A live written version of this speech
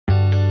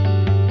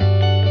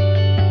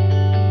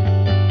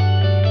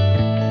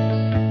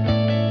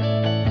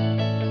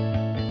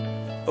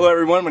Hello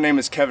everyone, my name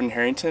is Kevin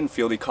Harrington,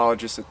 field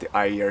ecologist at the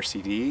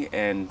IERCD,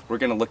 and we're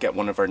going to look at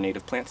one of our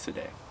native plants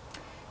today.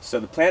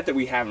 So the plant that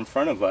we have in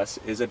front of us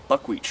is a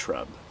buckwheat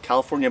shrub,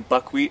 California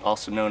buckwheat,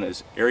 also known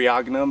as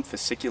Eriogonum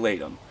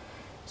fasciculatum.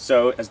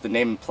 So as the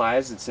name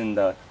implies, it's in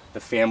the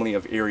family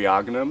of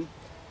Eriogonum,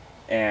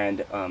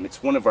 and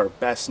it's one of our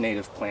best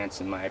native plants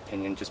in my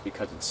opinion, just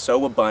because it's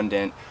so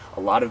abundant.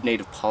 A lot of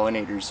native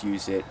pollinators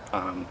use it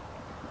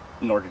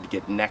in order to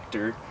get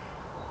nectar,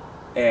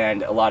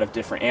 and a lot of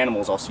different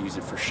animals also use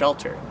it for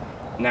shelter.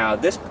 Now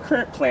this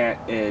current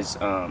plant is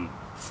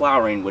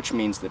flowering, which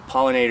means that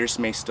pollinators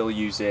may still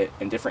use it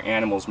and different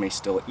animals may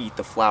still eat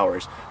the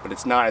flowers, but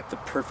it's not at the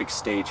perfect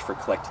stage for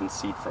collecting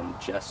seed from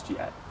just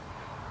yet.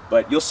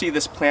 But you'll see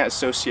this plant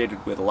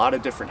associated with a lot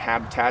of different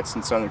habitats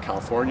in Southern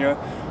California.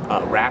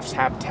 Raft's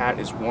habitat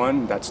is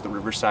one, that's the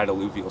riverside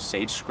alluvial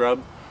sage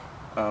scrub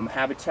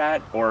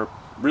habitat, or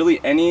really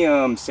any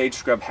sage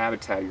scrub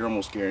habitat. You're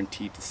almost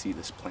guaranteed to see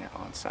this plant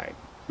on site,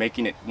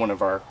 making it one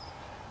of our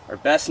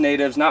best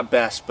natives, not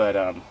best, but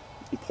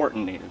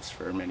important natives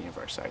for many of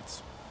our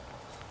sites.